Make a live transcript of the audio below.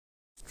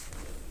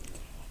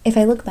If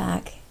I look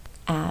back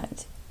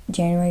at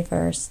January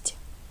 1st,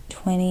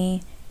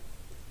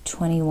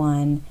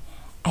 2021,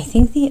 I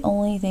think the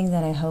only thing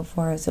that I hope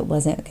for is it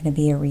wasn't going to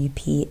be a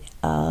repeat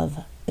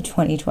of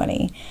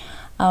 2020.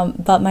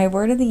 But my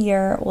word of the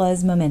year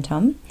was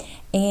momentum,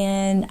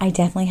 and I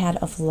definitely had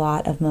a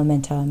lot of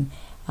momentum.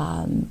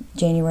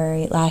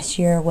 January last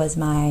year was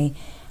my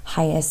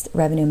highest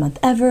revenue month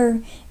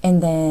ever,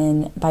 and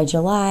then by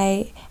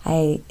July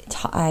I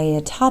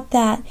topped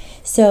that,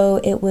 so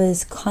it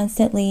was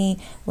constantly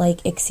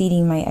like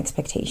exceeding my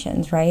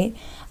expectations, right?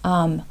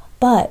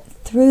 But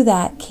through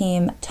that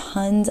came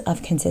tons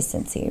of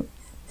consistency.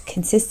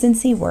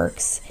 Consistency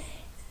works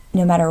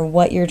no matter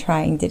what you're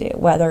trying to do,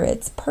 whether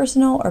it's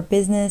personal or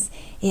business,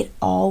 it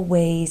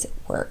always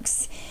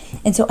works.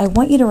 And so I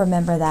want you to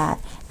remember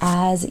that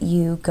as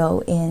you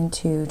go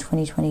into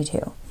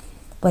 2022.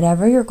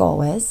 Whatever your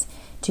goal is,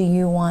 do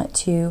you want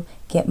to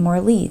get more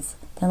leads?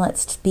 Then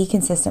let's be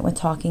consistent with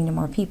talking to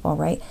more people,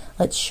 right?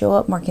 Let's show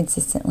up more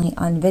consistently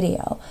on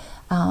video.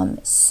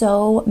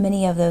 So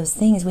many of those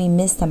things we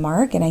miss the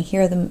mark, and I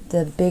hear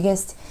the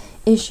biggest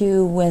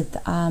issue with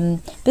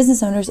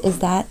business owners is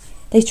that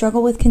they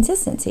struggle with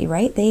consistency,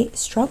 right? They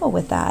struggle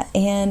with that.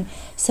 And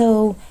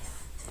so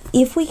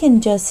if we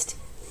can just,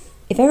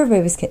 if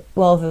everybody was,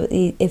 well,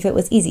 if it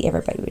was easy,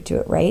 everybody would do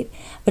it, right?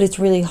 But it's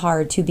really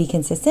hard to be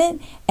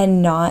consistent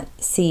and not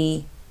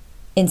see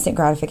instant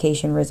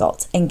gratification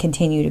results and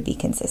continue to be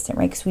consistent,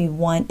 right? Because we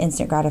want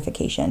instant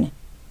gratification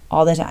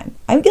all the time.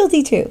 I'm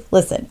guilty too.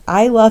 Listen,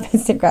 I love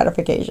instant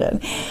gratification,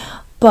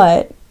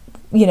 but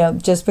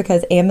just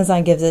because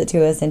Amazon gives it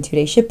to us in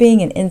 2-day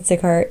shipping and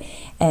Instacart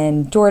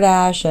and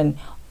DoorDash and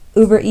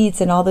Uber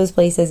Eats and all those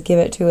places give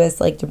it to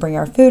us like to bring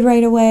our food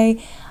right away.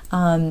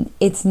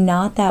 It's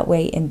not that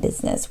way in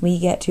business. We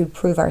get to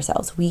prove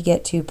ourselves. We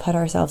get to put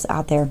ourselves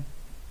out there.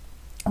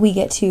 We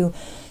get to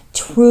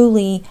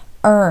truly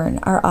earn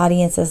our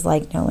audience's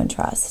like, know, and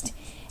trust.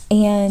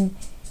 And,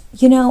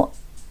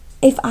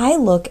 if I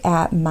look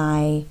at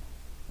my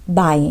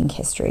buying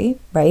history,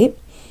 right?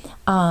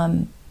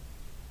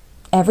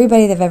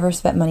 Everybody that I've ever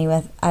spent money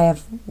with, I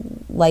have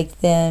liked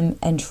them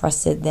and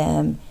trusted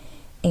them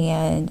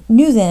and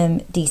knew them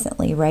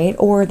decently, right?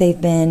 Or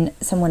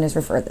someone has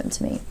referred them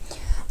to me,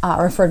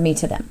 referred me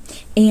to them.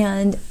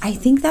 And I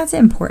think that's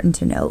important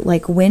to note.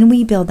 Like when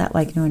we build that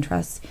like, know, and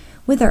trust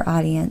with our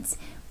audience,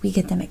 we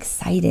get them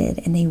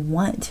excited and they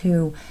want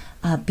to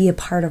be a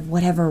part of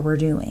whatever we're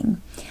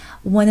doing.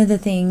 One of the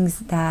things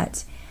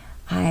that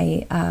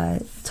I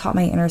taught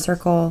my inner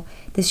circle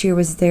this year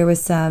was there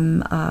was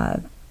some,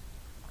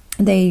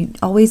 they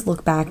always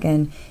look back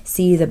and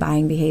see the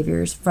buying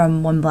behaviors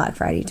from one Black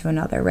Friday to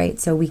another, right?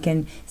 So we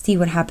can see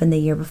what happened the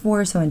year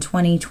before. So in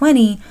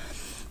 2020,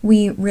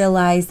 we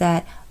realized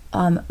that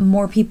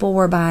more people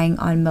were buying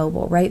on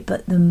mobile, right?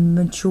 But the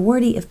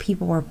majority of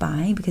people were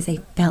buying because they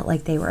felt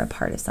like they were a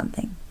part of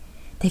something.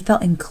 They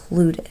felt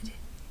included.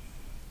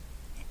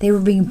 They were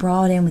being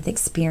brought in with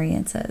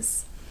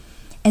experiences.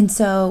 And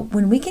so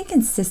when we can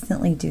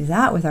consistently do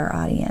that with our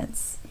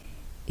audience,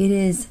 it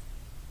is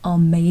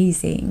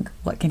amazing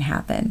what can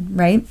happen,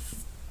 right?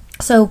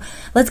 So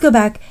let's go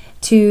back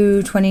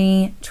to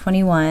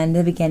 2021,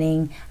 the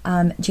beginning.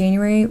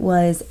 January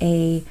was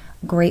a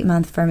great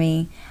month for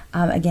me.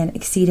 Again,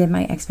 exceeded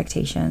my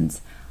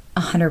expectations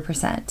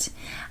 100%.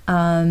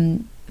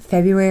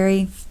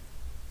 February,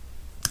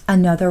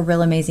 another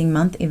real amazing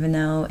month, even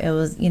though it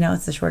was,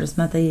 it's the shortest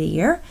month of the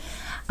year.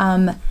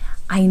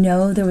 I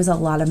know there was a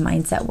lot of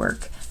mindset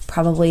work,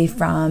 probably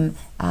from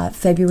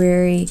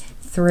February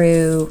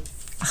through,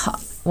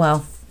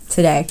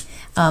 today.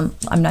 I'm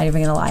not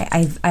even gonna lie.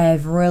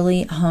 I've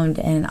really honed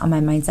in on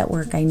my mindset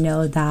work. I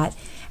know that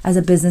as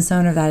a business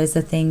owner, that is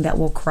the thing that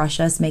will crush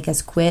us, make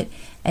us quit,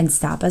 and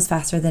stop us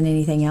faster than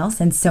anything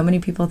else. And so many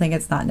people think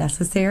it's not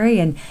necessary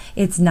and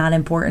it's not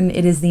important.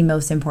 It is the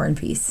most important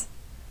piece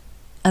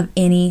of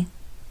any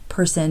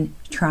person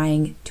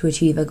trying to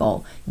achieve a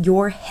goal.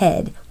 Your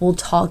head will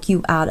talk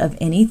you out of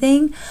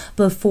anything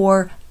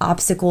before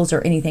obstacles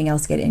or anything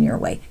else get in your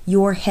way.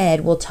 Your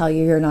head will tell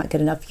you you're not good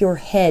enough. Your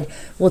head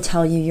will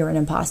tell you you're an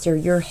imposter.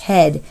 Your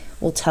head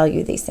will tell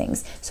you these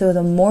things. So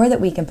the more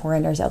that we can pour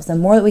into ourselves, the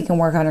more that we can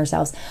work on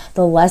ourselves,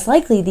 the less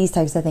likely these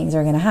types of things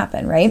are going to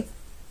happen, right?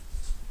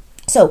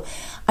 So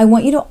I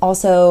want you to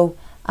also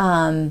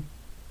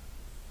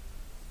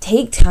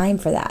take time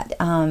for that.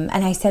 And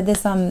I said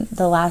this on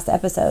the last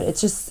episode.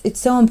 It's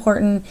so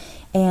important.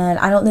 And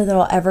I don't know that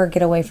I'll ever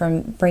get away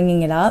from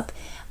bringing it up.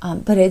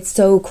 But it's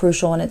so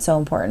crucial and it's so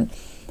important.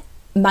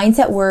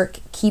 Mindset work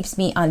keeps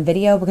me on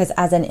video because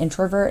as an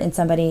introvert and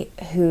somebody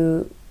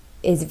who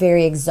is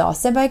very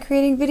exhausted by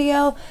creating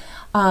video,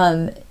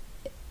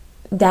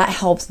 that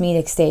helps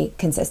me to stay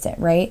consistent,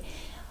 right?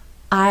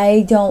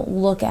 I don't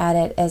look at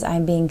it as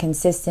I'm being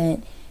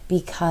consistent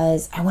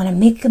because I want to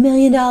make $1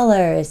 million.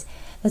 That's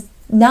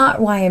not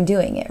why I'm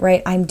doing it,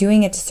 right? I'm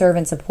doing it to serve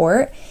and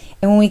support.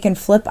 And when we can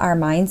flip our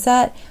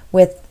mindset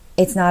with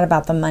it's not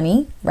about the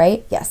money,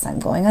 right? Yes, I'm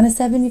going on a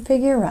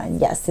 7-figure run.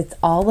 Yes, it's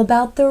all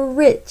about the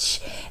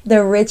rich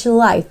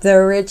life,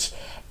 the rich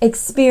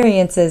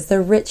experiences,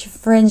 the rich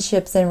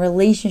friendships and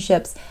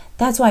relationships.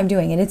 That's why I'm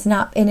doing it. It's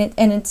not, it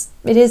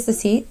is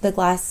the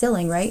glass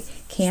ceiling, right?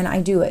 Can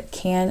I do it?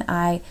 Can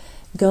I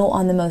go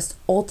on the most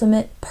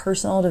ultimate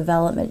personal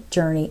development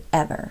journey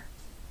ever?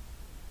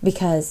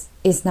 Because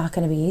it's not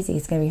going to be easy.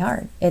 It's going to be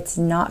hard. It's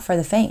not for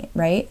the faint,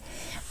 right?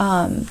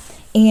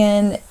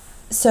 And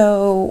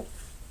so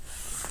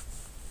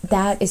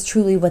that is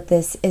truly what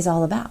this is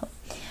all about.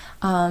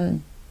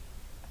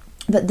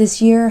 But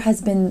this year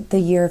has been the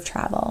year of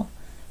travel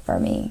for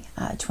me.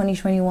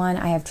 2021,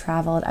 I have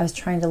traveled. I was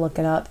trying to look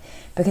it up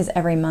because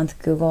every month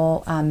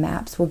Google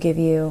Maps will give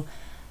you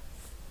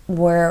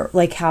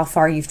how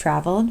far you've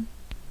traveled.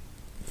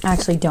 I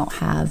actually don't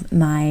have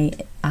my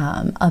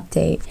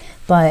update,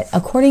 but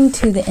according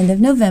to the end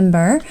of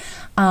November,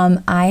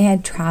 I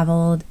had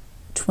traveled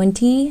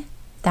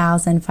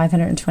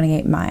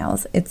 20,528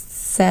 miles. It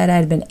said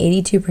I'd been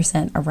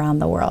 82% around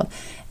the world.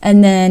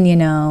 And then,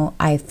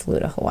 I flew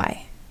to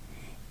Hawaii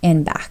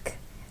and back,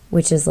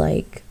 which is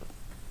like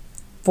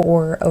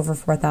over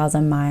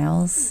 4,000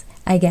 miles,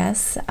 I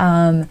guess.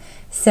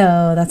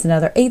 So that's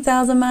another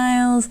 8,000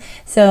 miles.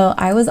 So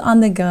I was on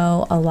the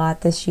go a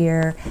lot this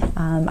year.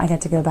 I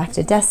got to go back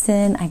to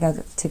Destin. I got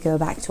to go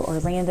back to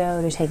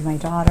Orlando to take my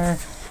daughter.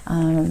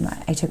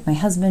 I took my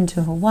husband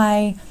to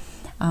Hawaii.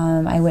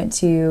 I went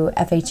to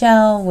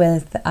FHL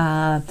with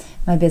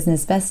my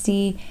business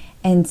bestie.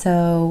 And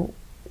so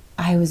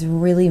I was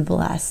really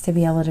blessed to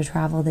be able to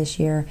travel this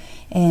year.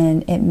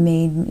 And it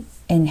made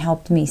and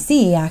helped me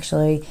see,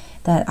 actually,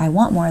 that I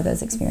want more of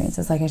those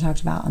experiences, like I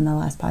talked about on the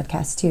last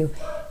podcast too,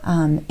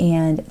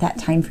 and that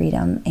time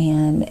freedom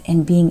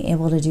and being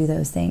able to do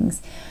those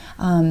things.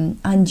 On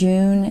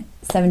June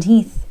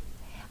 17th,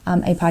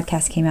 a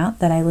podcast came out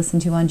that I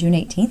listened to on June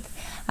 18th.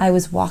 I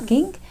was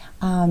walking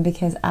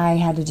because I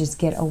had to just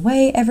get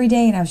away every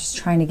day, and I was just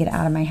trying to get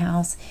out of my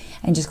house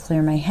and just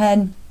clear my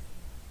head.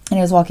 And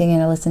I was walking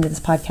and I listened to this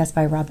podcast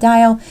by Rob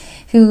Dial,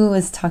 who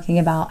was talking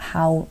about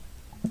how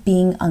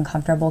being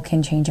uncomfortable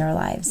can change our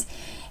lives.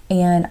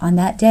 And on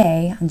that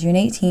day, on June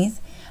 18th,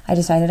 I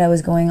decided I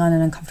was going on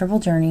an uncomfortable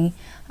journey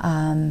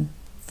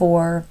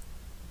for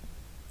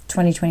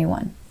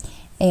 2021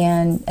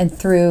 and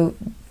through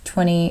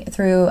June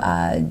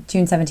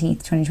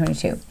 17th,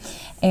 2022.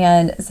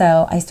 And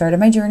so I started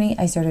my journey.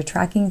 I started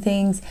tracking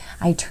things.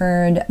 I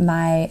turned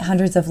my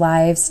Hundreds of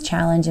Lives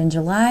challenge in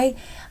July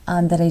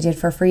that I did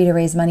for free to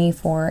raise money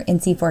for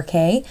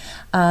NC4K.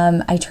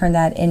 I turned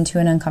that into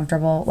an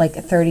uncomfortable,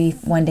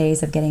 31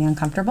 days of getting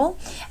uncomfortable.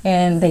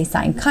 And they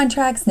signed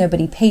contracts.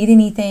 Nobody paid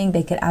anything.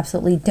 They could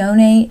absolutely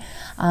donate.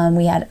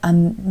 We had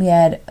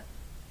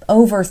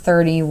over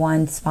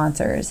 31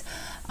 sponsors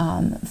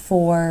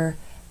for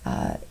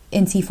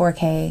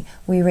NC4K.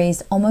 We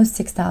raised almost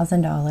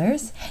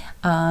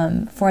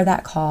 $6,000 for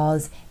that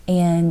cause,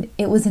 and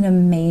it was an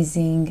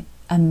amazing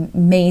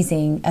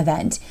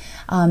event.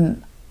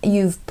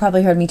 You've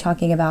probably heard me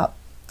talking about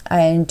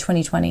in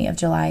 2020 of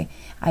July,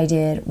 I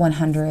did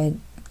 100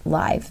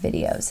 live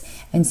videos,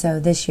 and so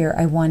this year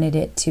I wanted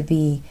it to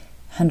be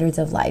hundreds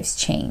of lives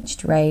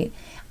changed, right?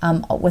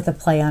 With a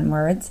play on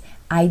words.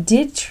 I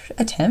did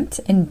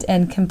attempt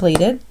and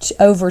completed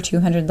over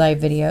 200 live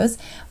videos.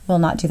 Will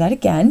not do that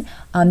again.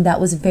 That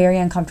was very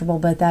uncomfortable,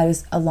 but that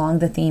is along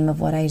the theme of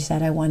what I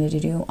said I wanted to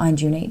do on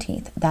June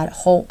 18th, that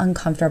whole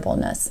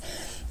uncomfortableness.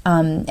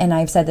 And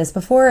I've said this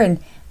before, and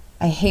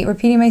I hate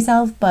repeating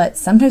myself, but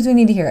sometimes we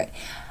need to hear it.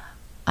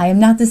 I am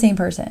not the same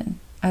person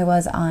I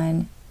was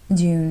on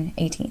June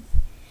 18th.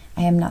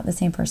 I am not the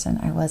same person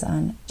I was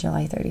on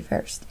July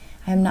 31st.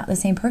 I am not the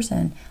same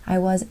person I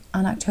was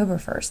on October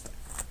 1st.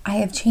 I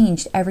have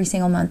changed every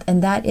single month.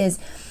 And that is,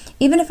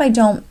 even if I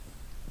don't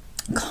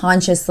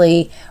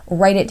consciously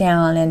write it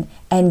down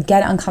and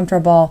get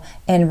uncomfortable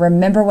and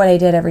remember what I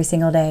did every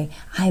single day,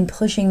 I'm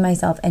pushing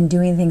myself and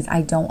doing things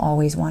I don't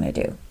always want to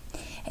do.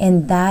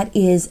 And that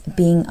is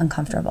being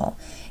uncomfortable.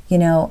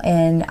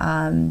 In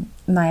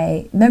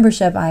my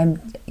membership,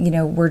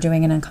 we're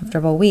doing an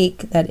uncomfortable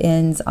week that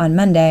ends on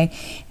Monday.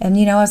 And,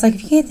 I was like,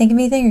 if you can't think of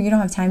anything or you don't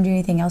have time to do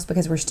anything else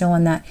because we're still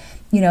in that,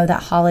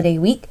 that holiday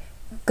week,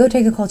 go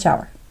take a cold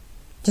shower.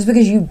 Just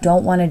because you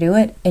don't want to do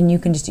it, and you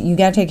got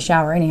to take a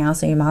shower anyhow,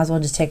 so you might as well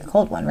just take a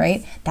cold one,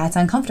 right? That's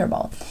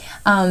uncomfortable.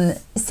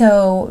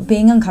 So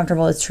being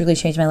uncomfortable has truly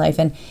changed my life.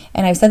 And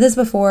I've said this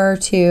before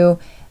too,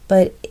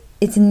 but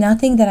it's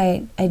nothing that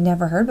I'd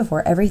never heard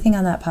before. Everything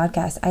on that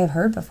podcast I have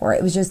heard before.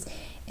 It was just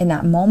in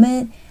that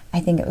moment.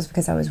 I think it was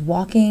because I was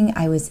walking.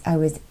 I was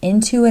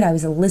into it. I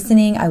was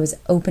listening. I was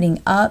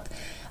opening up.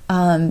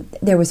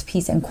 There was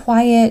peace and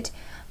quiet.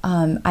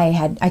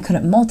 I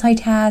couldn't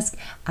multitask.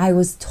 I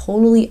was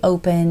totally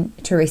open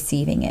to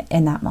receiving it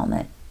in that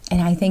moment.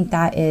 And I think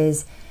that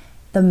is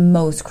the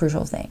most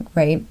crucial thing,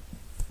 right?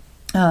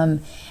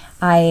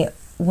 I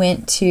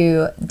went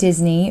to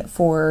Disney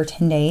for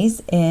 10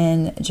 days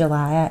in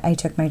July. I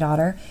took my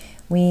daughter.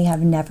 We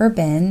have never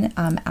been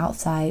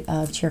outside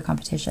of cheer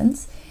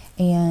competitions.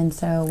 And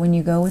so when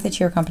you go with a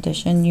cheer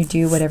competition, you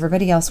do what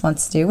everybody else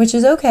wants to do, which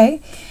is okay.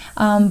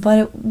 But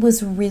it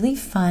was really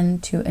fun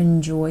to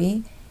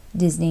enjoy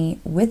Disney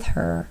with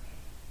her,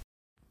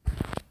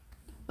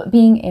 but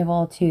being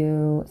able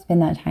to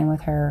spend that time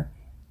with her,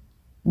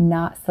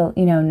 not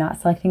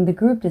selecting the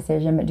group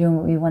decision, but doing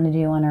what we want to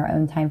do on our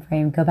own time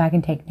frame, go back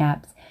and take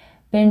naps,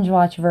 binge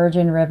watch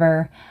Virgin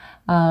River,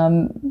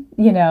 when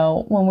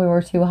we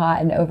were too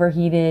hot and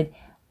overheated,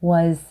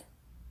 was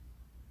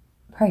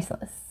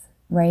priceless,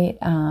 right?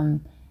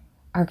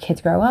 Our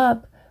kids grow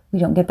up, we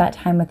don't get that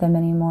time with them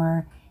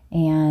anymore.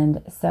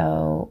 And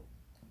so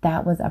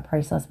that was a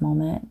priceless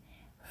moment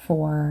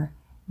for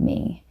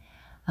me.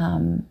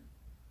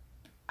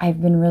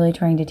 I've been really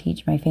trying to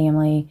teach my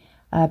family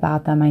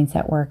about the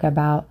mindset work,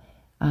 about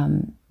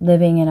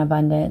living in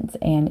abundance.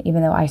 And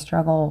even though I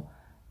struggle,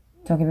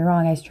 don't get me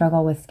wrong, I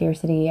struggle with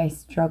scarcity, I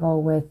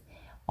struggle with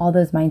all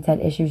those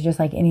mindset issues just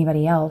like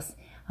anybody else.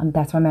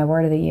 That's why my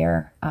word of the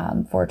year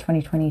for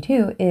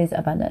 2022 is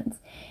abundance.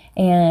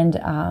 And,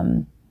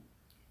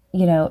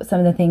 some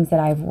of the things that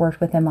I've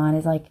worked with them on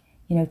is like,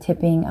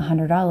 tipping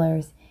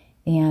 $100.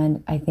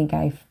 And I think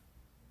I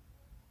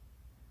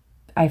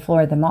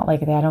floored them all.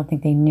 Like, I don't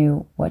think they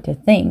knew what to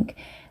think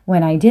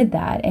when I did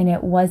that. And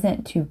it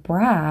wasn't to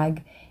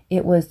brag.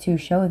 It was to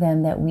show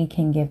them that we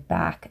can give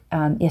back.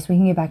 Yes, we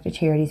can give back to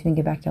charities. We can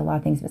give back to a lot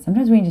of things, but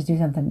sometimes we can just do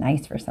something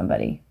nice for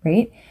somebody,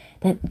 right?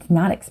 That's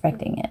not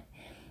expecting it.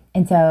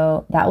 And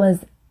so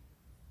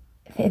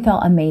it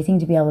felt amazing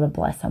to be able to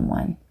bless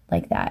someone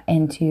like that.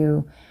 And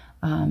to,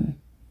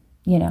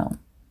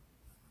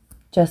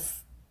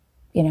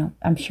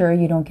 I'm sure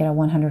you don't get a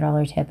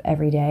 $100 tip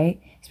every day,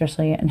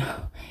 especially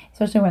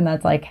when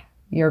that's like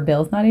your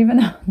bill's not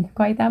even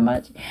quite that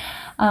much.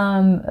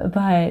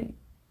 But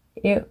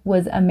it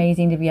was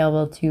amazing to be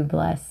able to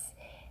bless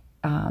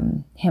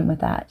him with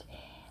that.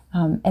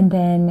 And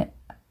then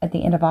at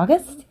the end of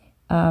August,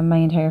 my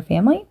entire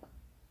family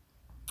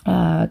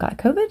got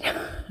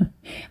COVID.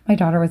 My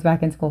daughter was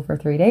back in school for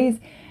 3 days.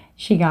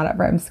 She got it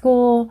from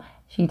school.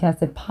 She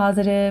tested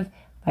positive.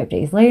 5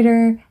 days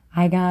later,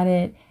 I got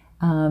it.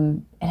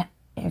 And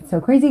it's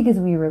so crazy because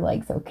we were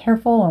like so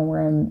careful and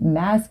wearing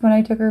masks when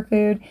I took her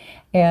food.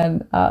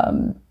 And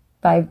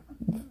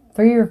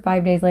 3 or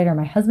 5 days later,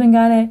 my husband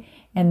got it.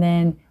 And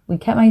then we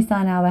kept my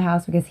son out of the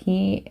house because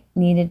he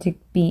needed to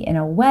be in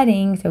a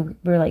wedding. So we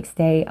were like,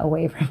 stay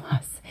away from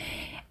us.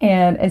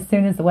 And as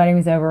soon as the wedding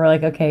was over, we're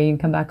like, okay, you can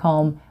come back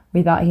home.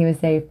 We thought he was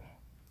safe.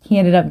 He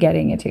ended up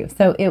getting it too.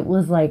 So it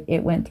was like,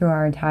 it went through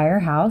our entire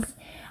house.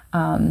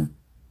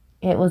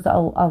 It was a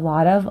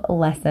lot of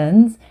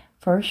lessons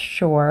for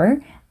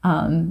sure.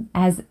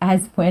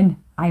 As when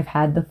I've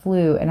had the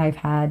flu and I've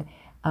had,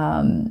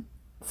 not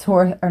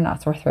sore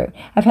throat.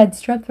 I've had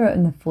strep throat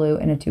and the flu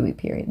in a 2-week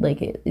period.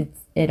 Like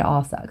it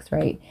all sucks.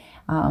 Right.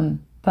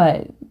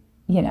 But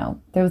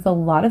there was a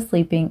lot of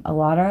sleeping, a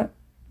lot of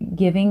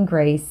giving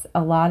grace,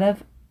 a lot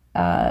of,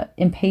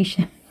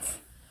 impatience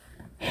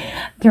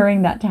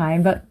during that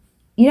time. But,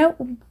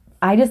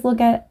 I just look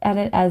at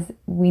it as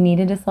we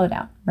needed to slow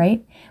down,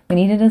 right? We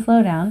needed to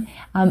slow down.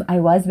 I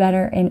was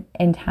better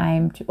in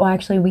time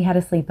actually we had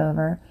a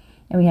sleepover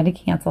and we had to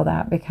cancel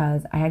that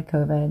because I had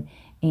COVID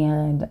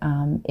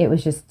and, it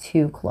was just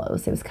too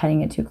close. It was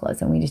cutting it too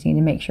close and we just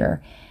needed to make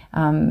sure,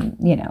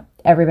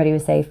 everybody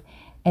was safe.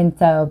 And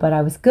so, but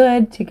I was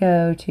good to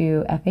go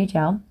to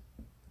FHL.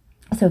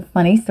 So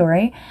funny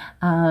story.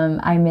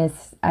 I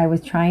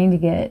was trying to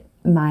get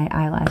my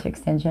eyelash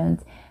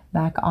extensions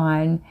back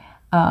on,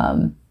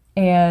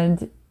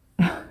 and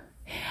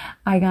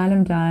I got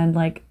them done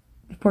like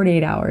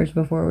 48 hours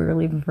before we were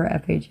leaving for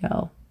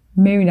FHL.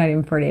 Maybe not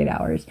even 48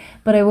 hours.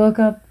 But I woke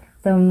up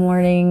the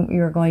morning we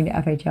were going to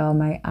FHL.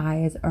 My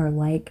eyes are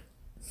like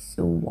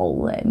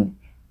swollen.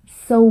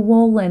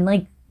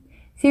 Like,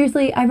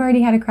 seriously, I've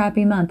already had a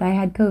crappy month. I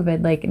had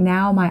COVID. Like,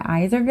 now my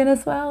eyes are going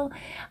to swell.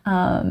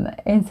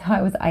 And so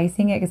I was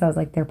icing it because I was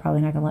like, they're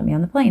probably not going to let me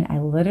on the plane. I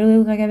literally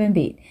look like I've been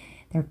beat.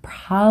 They're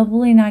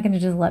probably not going to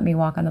just let me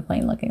walk on the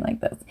plane looking like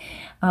this.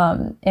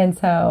 And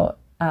so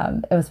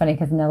it was funny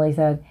because Nellie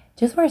said,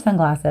 just wear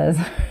sunglasses.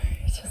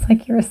 It's just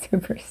like you're a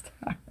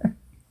superstar.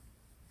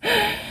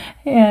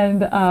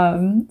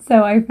 And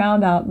so I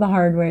found out the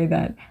hard way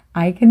that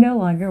I can no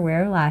longer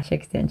wear lash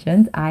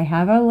extensions. I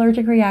have an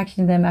allergic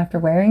reaction to them after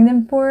wearing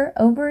them for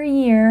over a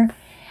year.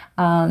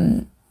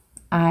 We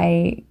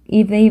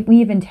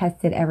even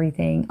tested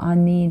everything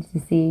on me to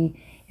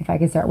see if I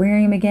could start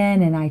wearing them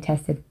again, and I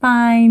tested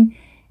fine.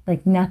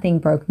 Like, nothing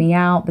broke me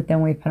out, but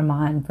then we put them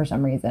on for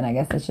some reason. I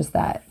guess it's just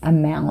that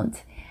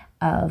amount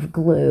of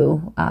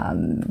glue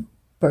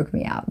broke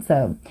me out.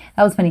 So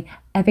that was funny.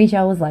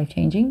 FHL was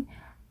life-changing,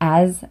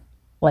 as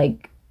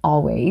like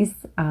always.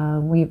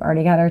 We've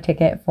already got our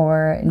ticket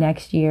for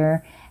next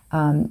year.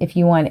 If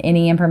you want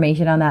any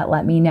information on that,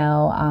 let me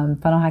know.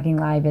 Funnel Hacking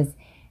Live is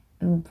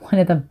one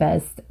of the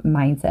best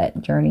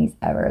mindset journeys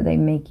ever. They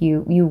make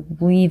you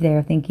leave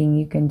there thinking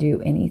you can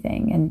do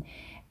anything.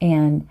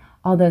 And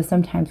although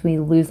sometimes we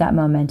lose that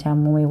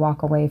momentum when we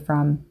walk away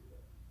from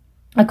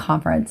a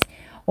conference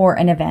or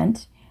an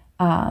event,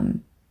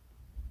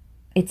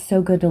 it's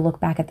so good to look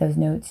back at those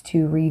notes,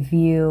 to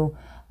review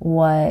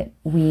what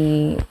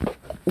we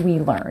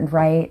learned,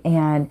 right?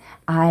 And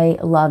I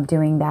love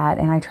doing that.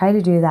 And I try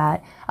to do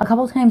that a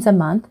couple times a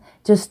month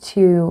just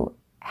to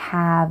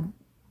have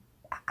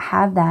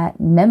that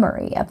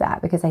memory of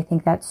that, because I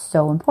think that's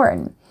so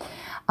important.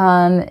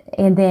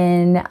 And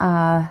then,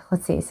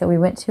 let's see. So we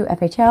went to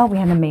FHL. We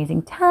had an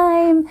amazing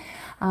time.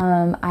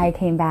 I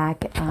came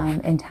back,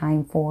 in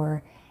time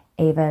for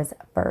Ava's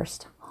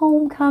first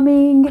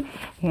homecoming,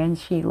 and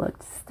she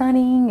looked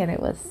stunning, and it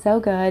was so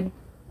good.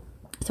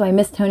 So I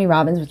missed Tony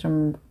Robbins, which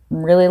I'm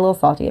really a little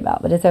salty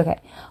about, but it's okay.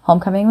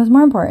 Homecoming was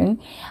more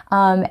important.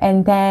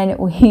 And then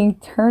we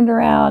turned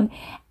around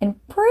and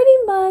pretty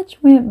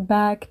much went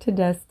back to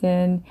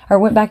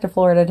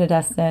Florida to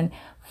Destin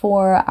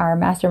for our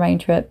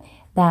mastermind trip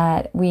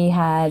that we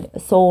had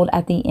sold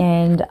at the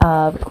end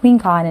of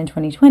QueenCon in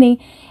 2020.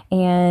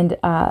 And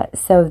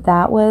so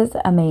that was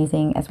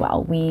amazing as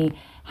well. We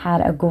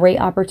had a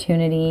great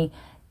opportunity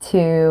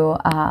to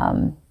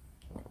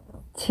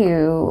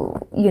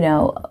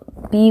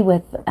be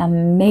with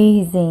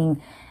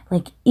amazing,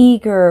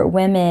 eager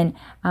women.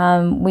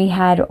 We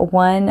had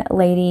one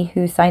lady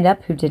who signed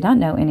up who did not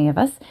know any of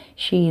us.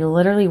 She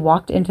literally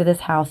walked into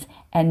this house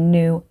and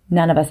knew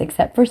none of us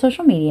except for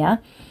social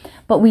media,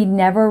 but we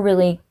never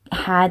really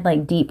had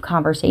deep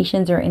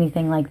conversations or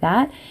anything like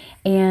that.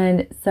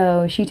 And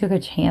so she took a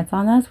chance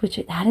on us, which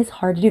that is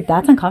hard to do.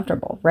 That's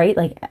uncomfortable, right?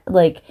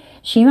 Like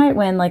she might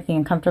win the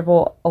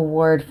uncomfortable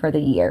award for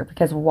the year,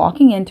 because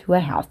walking into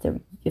a house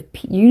that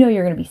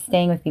you're going to be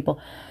staying with people,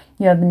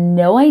 you have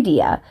no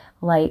idea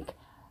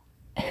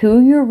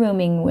who you're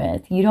rooming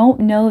with. You don't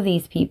know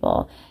these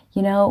people.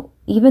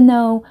 Even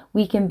though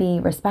we can be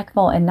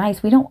respectful and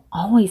nice, we don't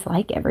always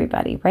like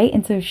everybody, right?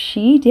 And so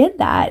she did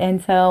that.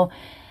 And so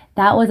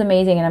that was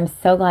amazing. And I'm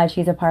so glad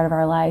she's a part of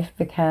our life,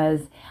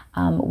 because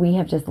we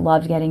have just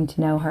loved getting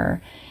to know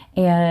her.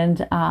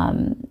 And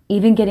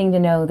even getting to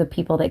know the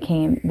people that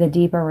came, the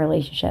deeper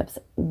relationships,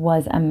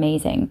 was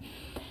amazing.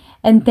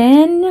 And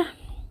then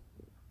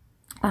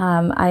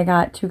I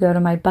got to go to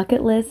my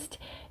bucket list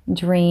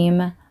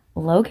dream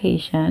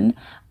location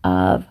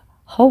of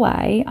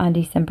Hawaii on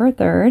December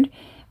 3rd.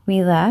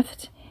 We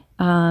left.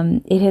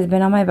 It has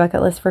been on my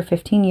bucket list for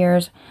 15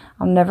 years.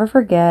 I'll never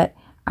forget.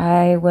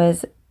 I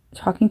was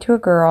talking to a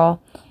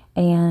girl,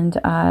 and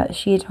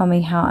she had told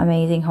me how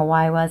amazing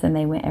Hawaii was, and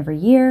they went every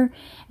year.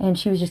 And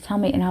she was just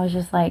telling me, and I was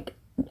just I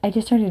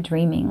just started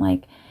dreaming,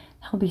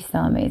 that'll be so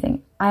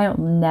amazing. I'll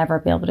never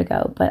be able to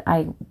go, but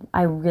I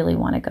really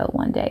want to go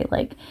one day.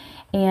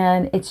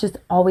 And it's just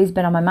always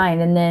been on my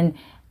mind. And then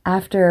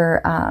after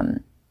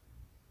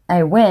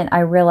I went,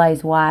 I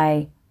realized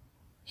why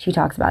she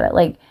talks about it.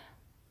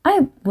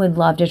 I would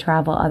love to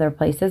travel other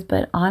places,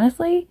 but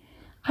honestly,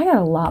 I got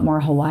a lot more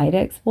Hawaii to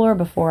explore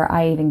before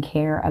I even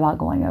care about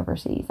going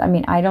overseas. I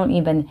mean, I don't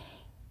even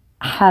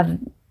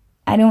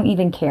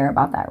care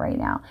about that right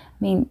now. I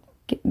mean,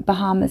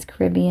 Bahamas,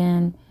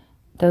 Caribbean,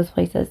 those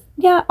places.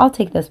 Yeah, I'll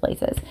take those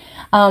places.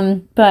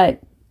 But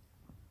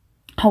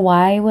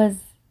Hawaii was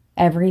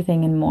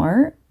everything and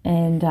more.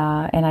 And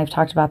I've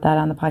talked about that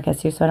on the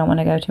podcast too, so I don't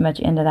want to go too much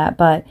into that.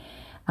 But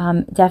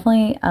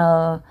definitely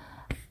an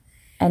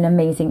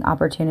amazing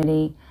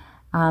opportunity.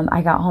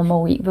 I got home a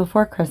week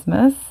before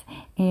Christmas,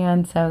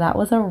 and so that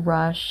was a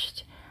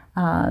rushed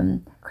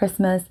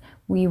Christmas.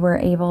 We were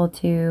able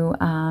to,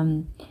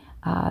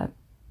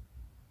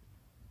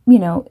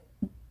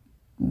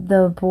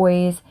 the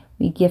boys,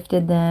 we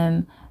gifted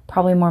them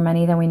probably more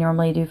money than we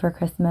normally do for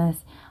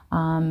Christmas,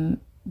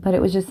 but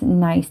it was just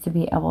nice to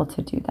be able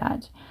to do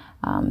that.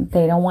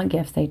 They don't want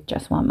gifts, they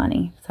just want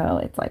money. So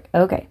it's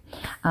okay.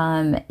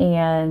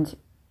 And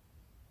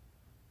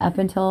up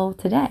until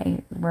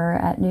today, we're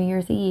at New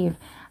Year's Eve.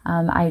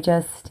 I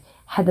just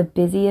had the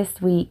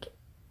busiest week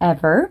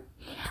ever.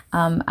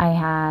 I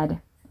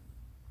had,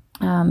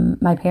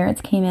 my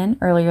parents came in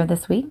earlier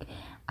this week.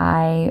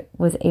 I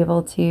was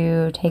able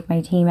to take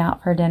my team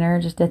out for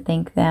dinner just to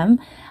thank them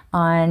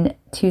on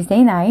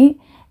Tuesday night.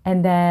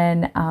 And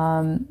then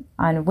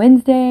on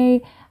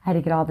Wednesday, I had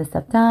to get all this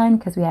stuff done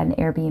because we had an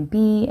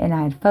Airbnb, and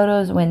I had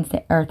photos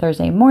Wednesday or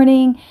Thursday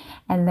morning.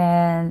 And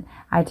then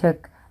I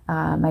took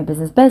my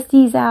business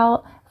besties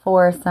out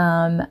for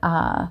some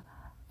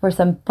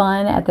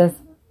fun at this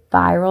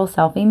viral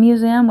selfie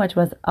museum, which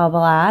was a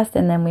blast.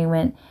 And then we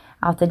went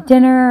out to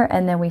dinner,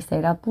 and then we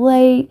stayed up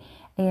late,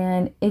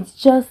 and it's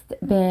just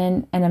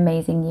been an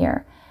amazing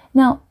year.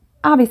 Now,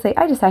 obviously,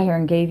 I just sat here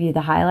and gave you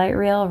the highlight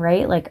reel,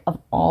 right? Of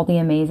all the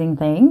amazing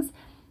things,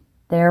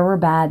 there were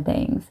bad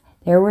things.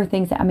 There were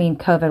things that,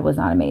 COVID was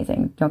not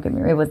amazing. Don't get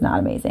me wrong, it was not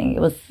amazing.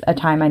 It was a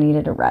time I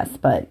needed to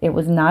rest, but it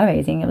was not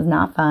amazing. It was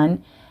not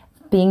fun.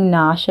 Being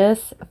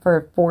nauseous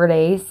for 4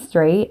 days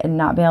straight and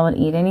not being able to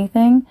eat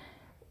anything,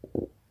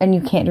 and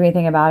you can't do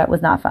anything about it,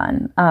 was not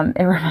fun.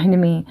 It reminded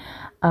me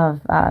of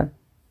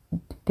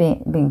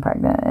being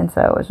pregnant, and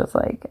so it was just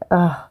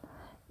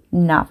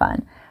not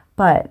fun.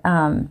 But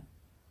the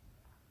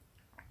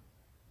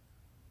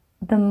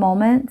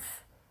moments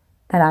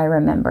that I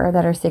remember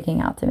that are sticking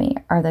out to me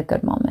are the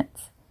good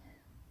moments.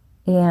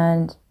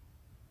 And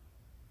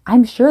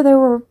I'm sure there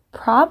were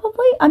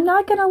probably, I'm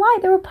not going to lie,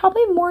 there were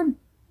probably more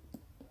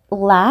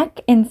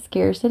lack and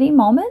scarcity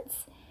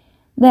moments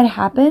that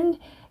happened.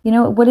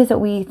 What is it?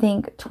 We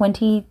think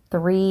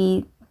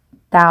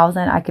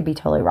 23,000, I could be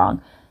totally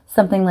wrong,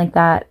 something like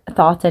that,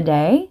 thoughts a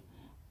day.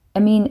 I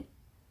mean,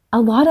 a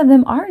lot of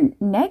them are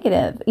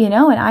negative, and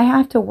I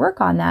have to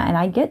work on that, and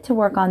I get to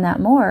work on that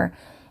more.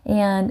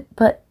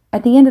 But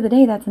at the end of the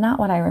day, that's not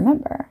what I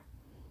remember.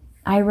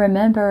 I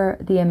remember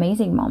the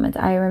amazing moments.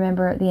 I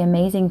remember the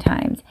amazing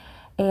times.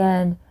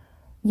 And,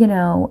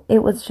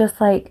 it was just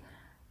like,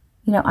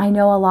 I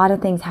know a lot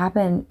of things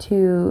happened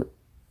to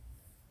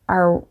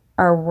our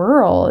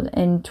world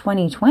in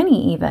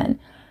 2020 even,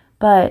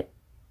 but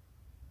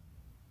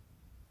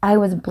I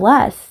was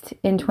blessed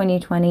in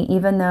 2020,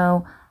 even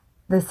though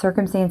the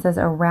circumstances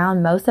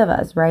around most of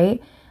us,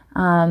 right,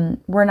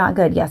 were not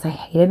good. Yes, I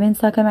hated being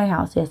stuck in my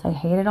house. Yes, I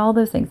hated all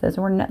those things. Those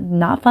were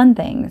not fun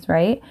things,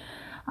 right?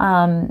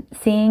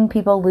 Seeing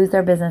people lose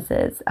their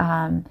businesses,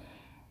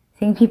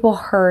 seeing people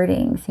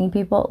hurting, seeing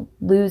people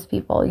lose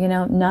people,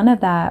 none of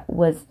that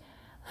was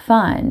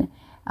fun.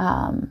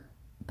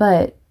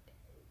 But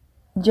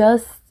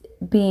just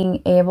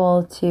being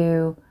able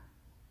to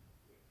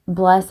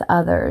bless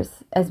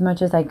others as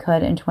much as I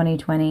could in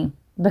 2020,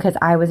 because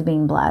I was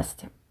being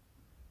blessed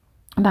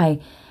by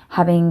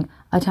having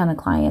a ton of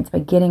clients, by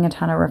getting a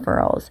ton of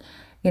referrals.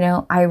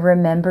 I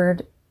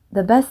remembered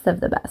the best of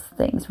the best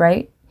things,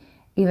 right?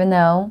 Even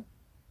though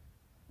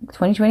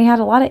 2020 had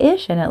a lot of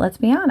ish in it, let's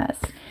be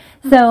honest.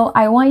 So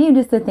I want you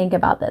just to think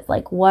about this.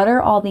 Like, what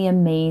are all the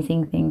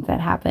amazing things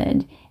that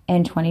happened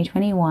in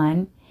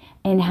 2021?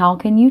 And how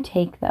can you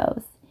take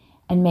those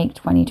and make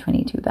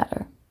 2022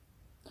 better?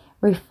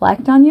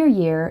 Reflect on your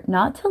year,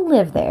 not to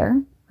live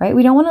there, right?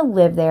 We don't want to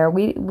live there.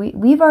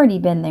 We've already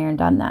been there and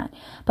done that.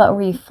 But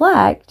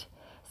reflect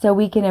so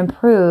we can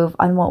improve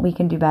on what we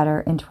can do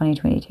better in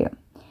 2022.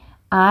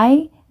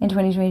 In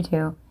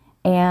 2022,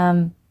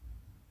 am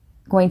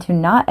going to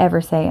not ever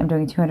say I'm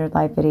doing 200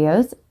 live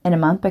videos in a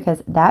month,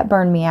 because that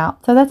burned me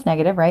out. So that's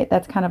negative, right?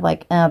 That's kind of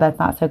like, oh, that's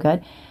not so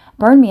good.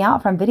 Burned me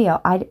out from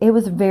video. It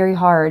was very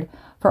hard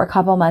for a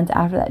couple months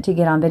after that to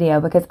get on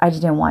video, because I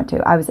just didn't want to.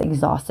 I was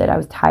exhausted. I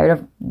was tired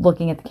of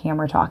looking at the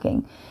camera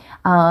talking.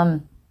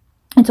 And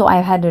so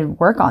I had to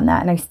work on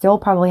that. And I still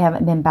probably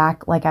haven't been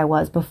back like I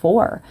was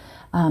before.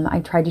 I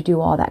tried to do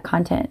all that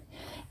content.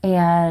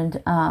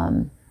 And,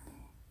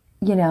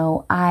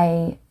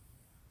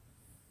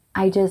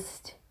 I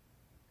just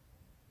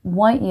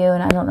want you,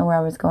 and I don't know where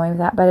I was going with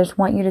that, but I just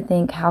want you to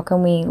think, how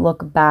can we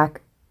look back,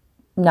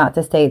 not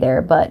to stay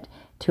there, but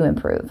to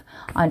improve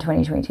on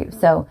 2022.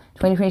 So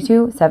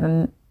 2022,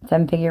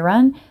 seven-figure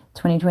run.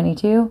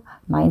 2022,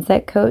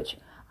 mindset coach.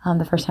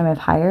 The first time I've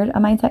hired a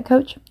mindset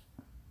coach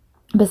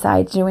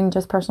besides doing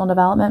just personal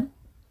development.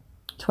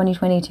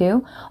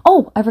 2022.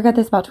 Oh, I forgot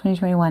this about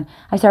 2021.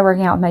 I started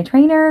working out with my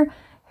trainer,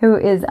 who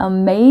is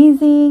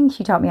amazing.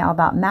 She taught me all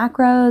about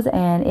macros,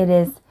 and it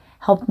has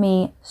helped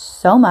me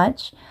so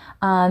much.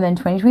 In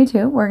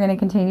 2022, we're going to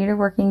continue to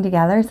working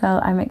together. So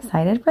I'm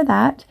excited for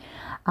that.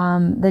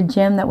 The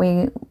gym that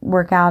we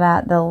work out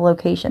at, the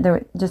location,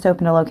 they just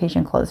opened a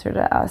location closer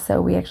to us.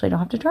 So we actually don't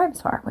have to drive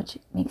as far, which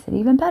makes it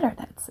even better.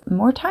 That's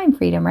more time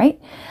freedom,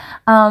 right?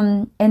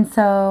 And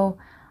so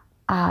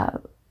a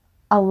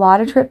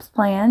lot of trips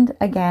planned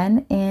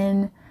again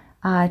in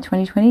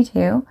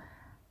 2022.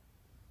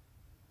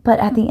 But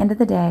at the end of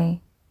the day,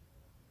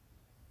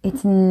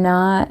 it's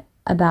not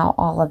about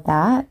all of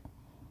that.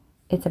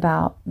 It's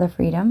about the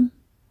freedom.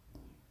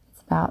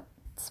 It's about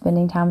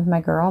spending time with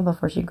my girl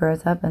before she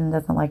grows up and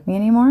doesn't like me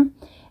anymore.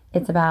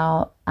 It's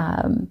about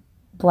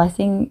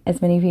blessing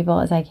as many people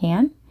as I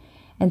can,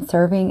 and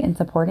serving and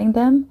supporting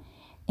them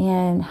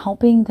and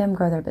helping them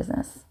grow their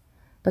business,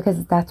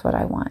 because that's what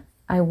I want.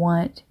 I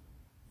want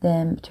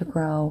them to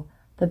grow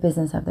the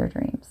business of their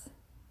dreams.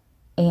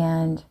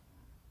 And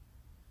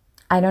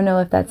I don't know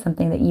if that's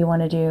something that you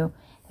want to do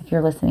if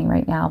you're listening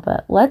right now,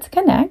 but let's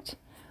connect.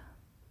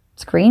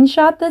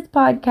 Screenshot this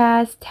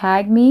podcast,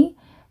 tag me,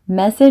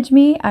 message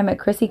me. I'm at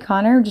Chrissy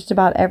Connor just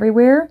about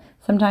everywhere.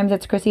 Sometimes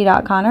it's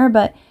Chrissy.Connor,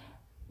 but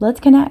let's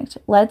connect.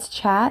 Let's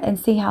chat and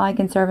see how I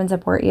can serve and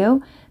support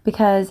you,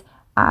 because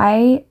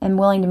I am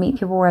willing to meet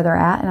people where they're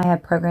at, and I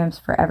have programs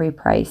for every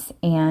price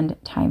and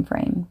time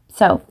frame.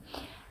 So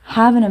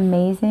have an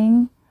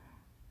amazing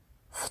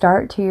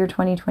start to your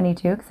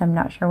 2022, because I'm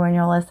not sure when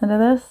you'll listen to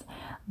this,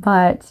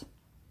 but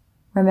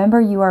remember,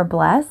 you are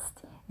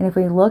blessed. And if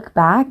we look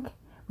back,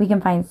 we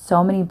can find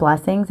so many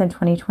blessings in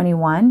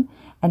 2021.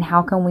 And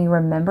how can we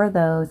remember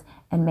those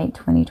and make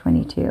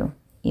 2022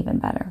 even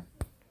better?